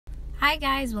Hi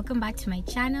guys, welcome back to my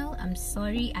channel. I'm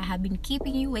sorry I have been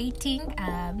keeping you waiting.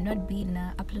 I've not been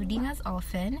uploading as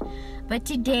often, but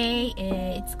today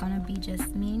it's gonna be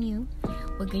just me and you.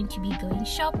 We're going to be going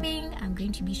shopping. I'm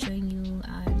going to be showing you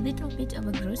a little bit of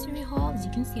a grocery haul. As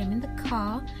you can see, I'm in the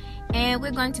car and we're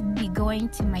going to be going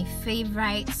to my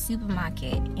favorite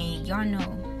supermarket, and y'all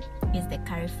know it's the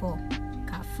Carrefour.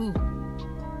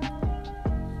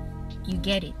 You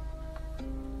get it,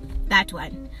 that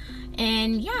one.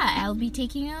 And yeah, I'll be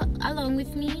taking you along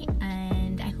with me,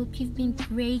 and I hope you've been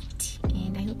great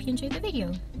and I hope you enjoyed the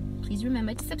video. Please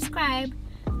remember to subscribe.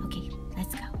 Okay,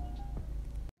 let's go.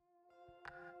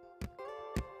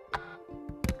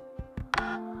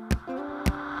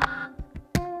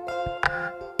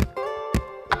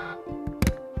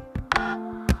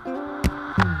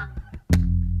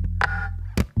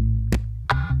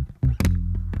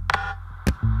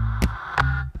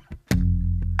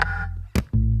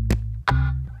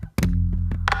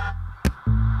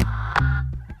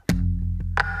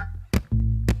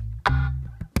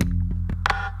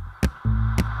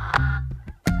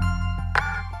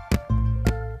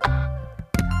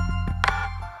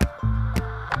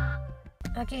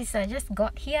 Okay, so I just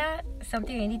got here.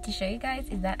 Something I need to show you guys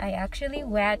is that I actually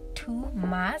wear two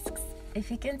masks.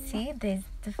 If you can see, there's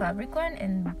the fabric one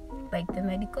and like the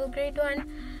medical grade one,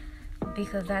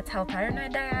 because that's how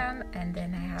paranoid I am. And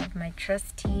then I have my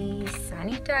trusty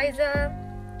sanitizer.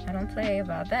 I don't play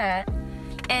about that.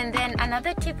 And then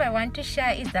another tip I want to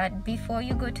share is that before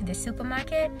you go to the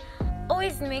supermarket,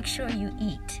 always make sure you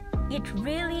eat. It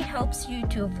really helps you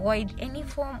to avoid any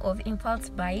form of impulse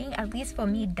buying. At least for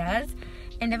me, it does.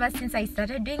 And ever since I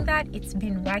started doing that, it's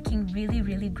been working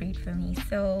really great for me.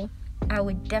 So I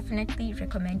would definitely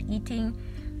recommend eating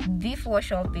before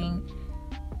shopping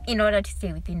in order to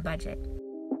stay within budget.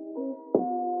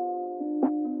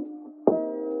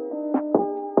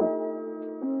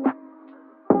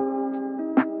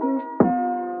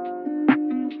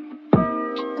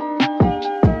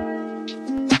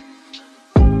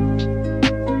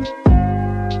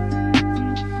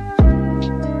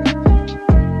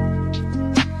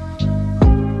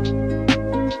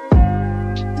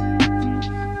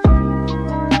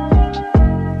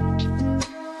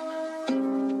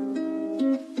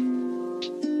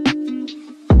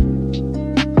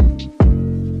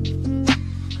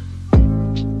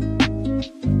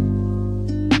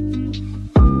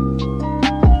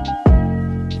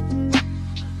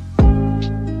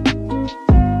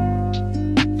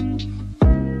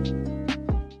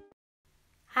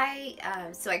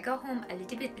 So I got home a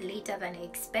little bit later than I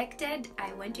expected.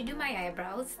 I went to do my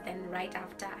eyebrows, then right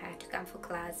after I had to come for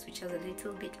class, which I was a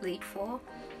little bit late for.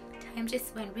 Time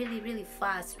just went really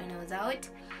fast when I was out.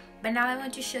 But now I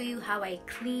want to show you how I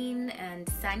clean and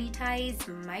sanitize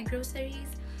my groceries,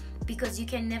 because you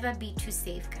can never be too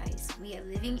safe, guys. We are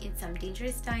living in some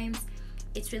dangerous times.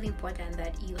 It's really important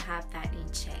that you have that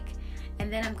in check.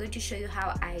 And then I'm going to show you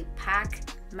how I pack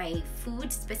my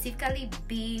food, specifically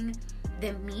being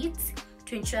the meats,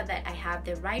 to ensure that I have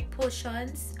the right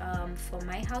portions for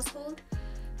my household.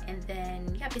 And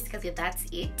then yeah, basically that's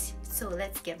it. So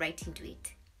let's get right into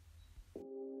it.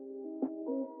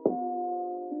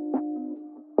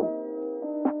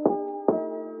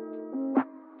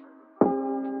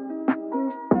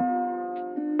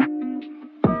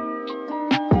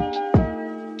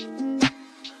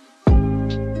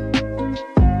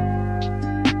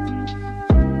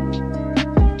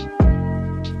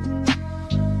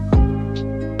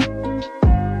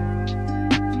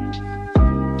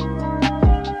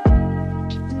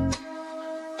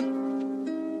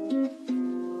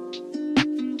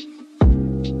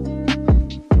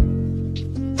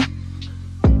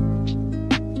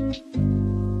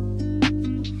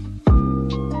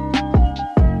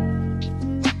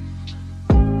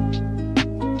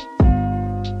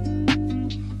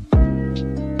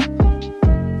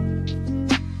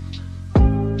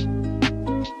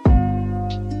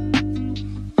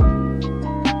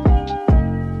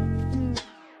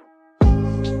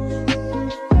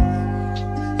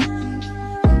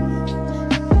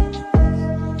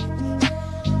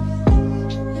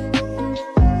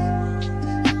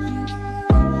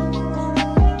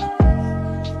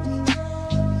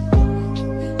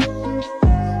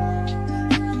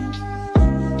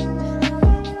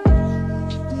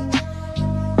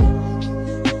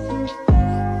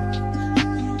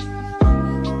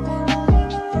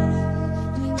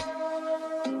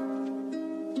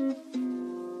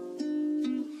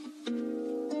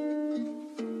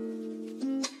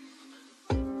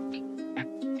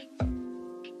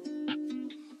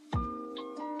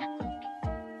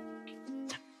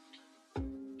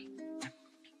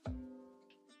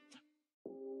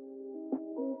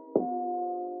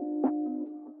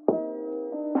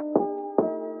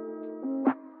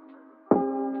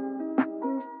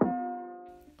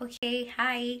 Okay,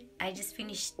 hi. I just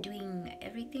finished doing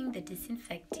everything, the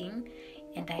disinfecting,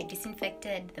 and I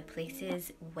disinfected the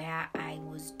places where I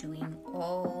was doing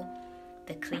all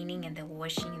the cleaning and the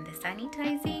washing and the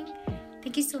sanitizing.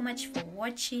 Thank you so much for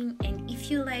watching, and if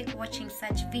you like watching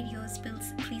such videos,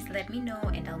 please let me know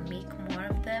and I'll make more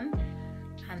of them.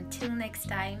 Until next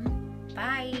time,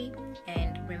 bye,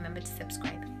 and remember to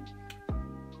subscribe.